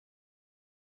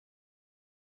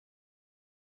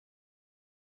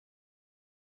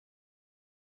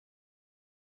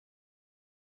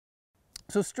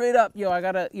So straight up, yo, I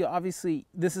gotta, obviously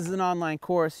this is an online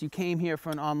course. You came here for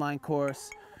an online course,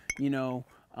 and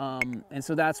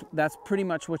so that's pretty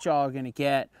much what y'all are gonna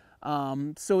get.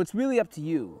 So it's really up to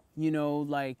you,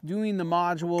 like doing the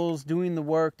modules, doing the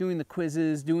work, doing the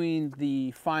quizzes, doing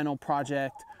the final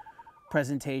project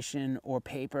presentation or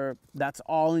paper. That's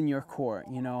all in your court.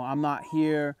 I'm not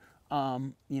here.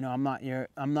 I'm not your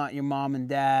mom and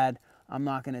dad. I'm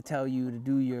not gonna tell you to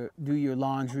do your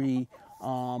laundry.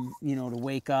 To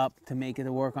wake up, to make it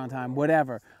to work on time,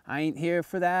 whatever. I ain't here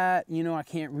for that. I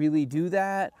can't really do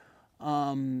that.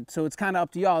 So it's kind of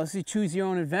up to y'all. Let's see, choose your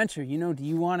own adventure. Do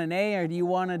you want an A or do you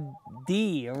want a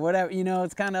D or whatever?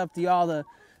 It's kind of up to y'all to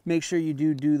make sure you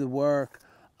do the work.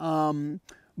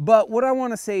 But what I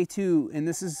want to say too, and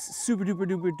this is super duper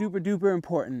duper duper duper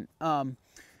important,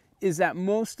 is that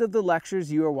most of the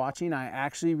lectures you are watching, I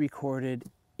actually recorded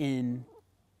in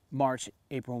March,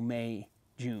 April, May,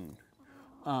 June.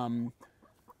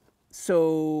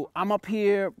 So I'm up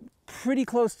here pretty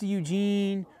close to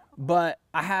Eugene, but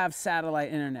I have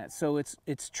satellite internet, so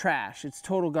it's trash, it's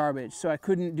total garbage. So I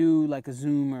couldn't do like a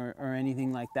Zoom or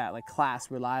anything like that, like class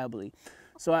reliably.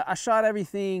 So I shot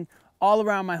everything all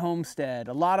around my homestead.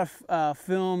 A lot of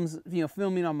films,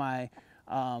 filming on my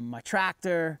my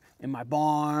tractor in my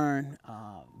barn.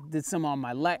 Did some on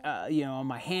my on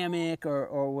my hammock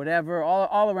or whatever,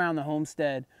 all around the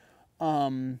homestead.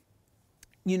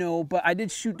 But I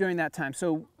did shoot during that time.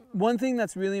 So one thing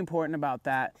that's really important about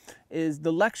that is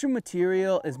the lecture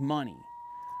material is money.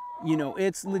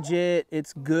 It's legit,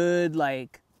 it's good,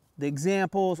 like the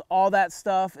examples, all that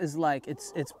stuff is like,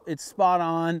 it's spot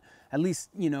on, at least,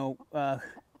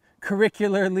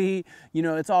 curricularly,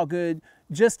 it's all good.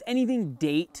 Just anything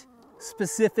date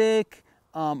specific,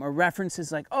 or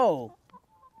references like, oh,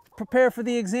 prepare for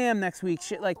the exam next week,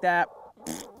 shit like that,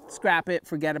 scrap it,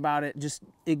 forget about it, just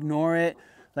ignore it.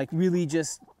 Like really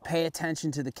just pay attention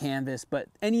to the canvas. But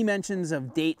any mentions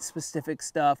of date specific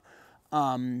stuff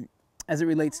as it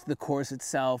relates to the course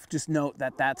itself, just note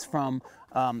that that's from,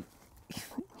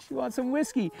 she wants some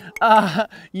whiskey.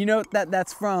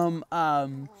 That's from,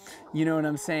 you know what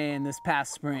I'm saying, this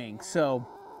past spring. So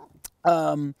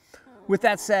with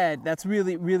that said, that's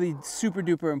really, really super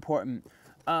duper important.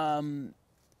 To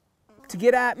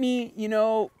get at me,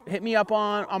 hit me up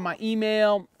on my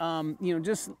email,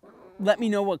 just let me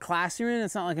know what class you're in.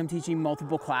 It's not like I'm teaching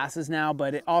multiple classes now,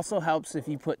 but it also helps if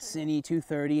you put CINE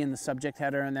 230 in the subject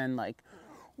header and then like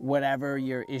whatever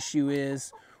your issue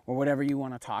is or whatever you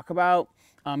want to talk about,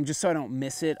 just so I don't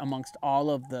miss it amongst all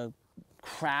of the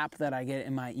crap that I get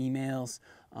in my emails.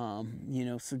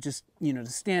 So just, to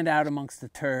stand out amongst the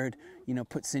turd,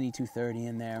 put CINE 230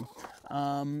 in there.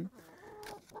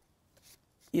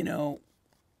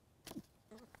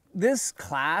 This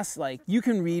class, like, you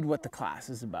can read what the class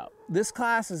is about. This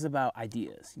class is about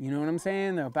ideas. You know what I'm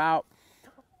saying? They're about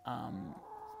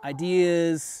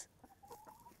ideas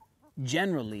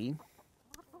generally,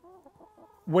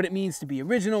 what it means to be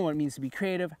original, what it means to be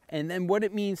creative, and then what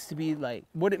it means to be like,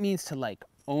 what it means to like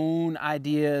own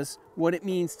ideas, what it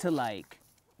means to like,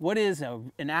 what is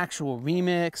an actual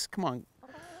remix? Come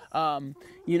on.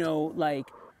 Like,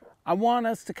 I want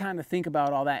us to kind of think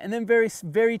about all that, and then very,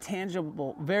 very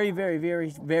tangible, very, very, very,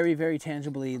 very, very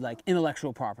tangibly, like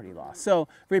intellectual property law. So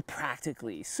very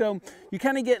practically. So you're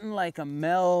kind of getting like a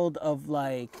meld of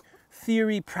like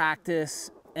theory,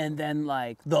 practice, and then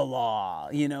like the law,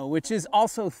 which is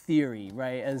also theory,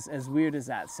 right? As weird as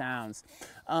that sounds.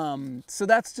 So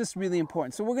that's just really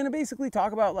important. So we're going to basically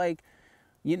talk about like,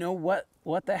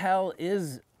 what the hell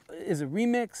is a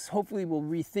remix. Hopefully we'll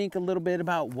rethink a little bit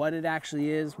about what it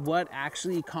actually is, what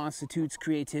actually constitutes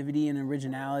creativity and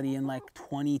originality in like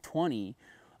 2020.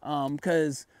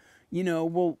 Because,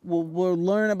 we'll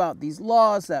learn about these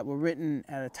laws that were written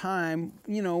at a time,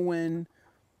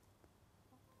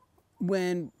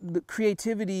 when the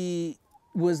creativity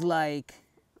was like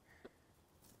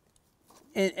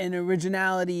an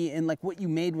originality, and like what you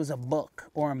made was a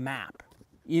book or a map.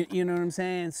 You know what I'm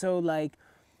saying? So like,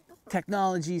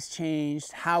 technology's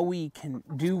changed, how we can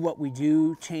do what we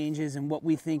do changes, and what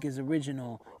we think is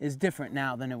original is different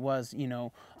now than it was,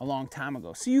 a long time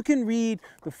ago. So you can read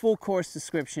the full course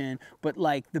description, but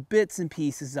like the bits and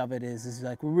pieces of it is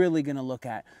like, we're really gonna look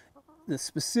at the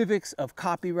specifics of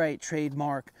copyright,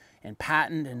 trademark, and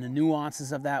patent, and the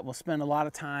nuances of that. We'll spend a lot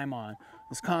of time on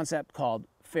this concept called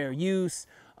fair use,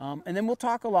 and then we'll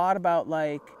talk a lot about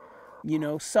like,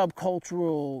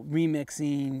 subcultural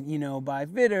remixing, by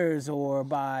vidders or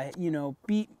by,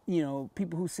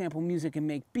 people who sample music and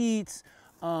make beats.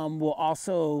 We'll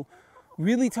also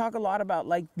really talk a lot about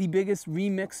like the biggest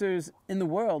remixers in the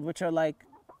world, which are like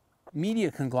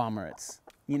media conglomerates,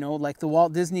 You know, like the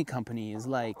Walt Disney Company is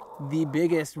like the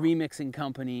biggest remixing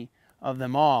company of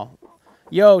them all.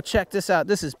 Yo, check this out.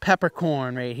 This is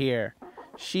Peppercorn right here.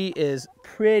 She is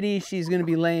pretty. She's going to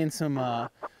be laying some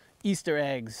Easter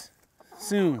eggs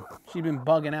soon. She's been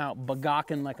bugging out,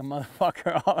 bagocking like a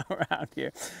motherfucker all around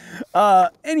here.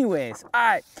 Anyways,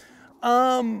 all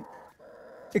right.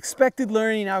 Expected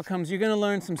learning outcomes. You're going to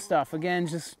learn some stuff. Again,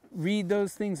 just read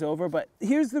those things over. But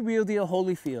here's the real deal,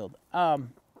 Holyfield.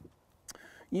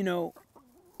 You know,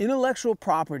 intellectual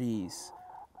properties,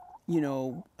 you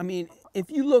know, I mean,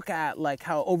 if you look at like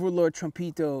how Overlord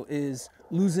Trumpito is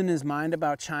losing his mind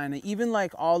about China, even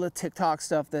like all the TikTok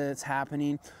stuff that's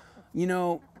happening, you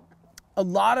know, a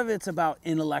lot of it's about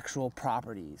intellectual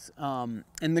properties and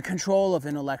the control of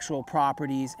intellectual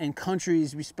properties and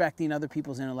countries respecting other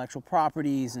people's intellectual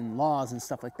properties and laws and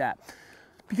stuff like that.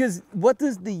 Because what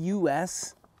does the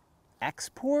US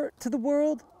export to the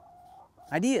world?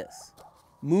 Ideas,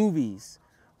 movies,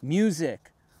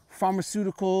 music,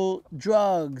 pharmaceutical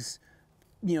drugs,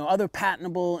 you know, other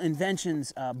patentable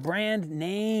inventions, brand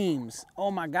names. Oh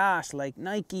my gosh, like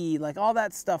Nike, like all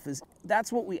that stuff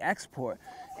that's what we export.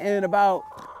 And about,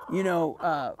 you know,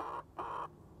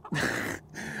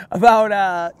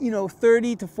 you know,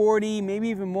 30 to 40, maybe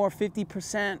even more,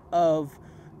 50% of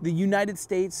the United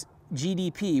States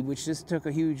GDP, which just took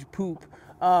a huge poop,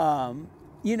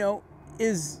 you know,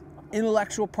 is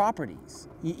intellectual properties.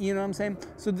 You know what I'm saying?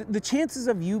 So the chances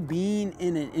of you being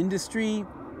in an industry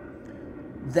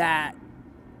that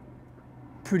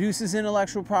produces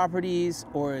intellectual properties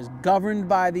or is governed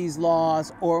by these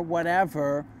laws or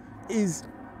whatever is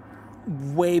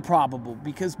way probable,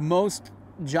 because most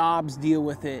jobs deal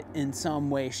with it in some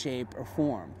way, shape, or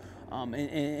form.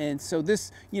 And so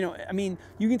this, you know, I mean,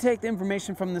 you can take the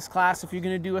information from this class if you're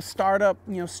going to do a startup,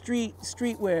 you know,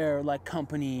 streetwear like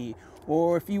company,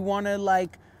 or if you want to,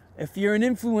 like, if you're an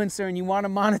influencer and you want to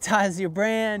monetize your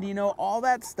brand, you know, all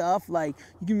that stuff, like,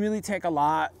 you can really take a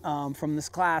lot from this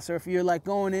class. Or if you're like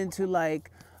going into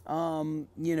like,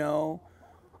 you know,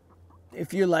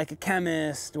 if you're like a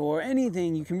chemist or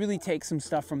anything, you can really take some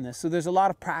stuff from this. So there's a lot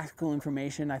of practical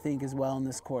information, I think, as well in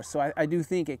this course. So I do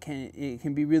think it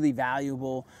can be really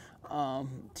valuable to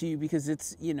you, because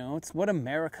it's, you know, it's what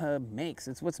America makes.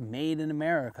 It's what's made in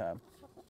America.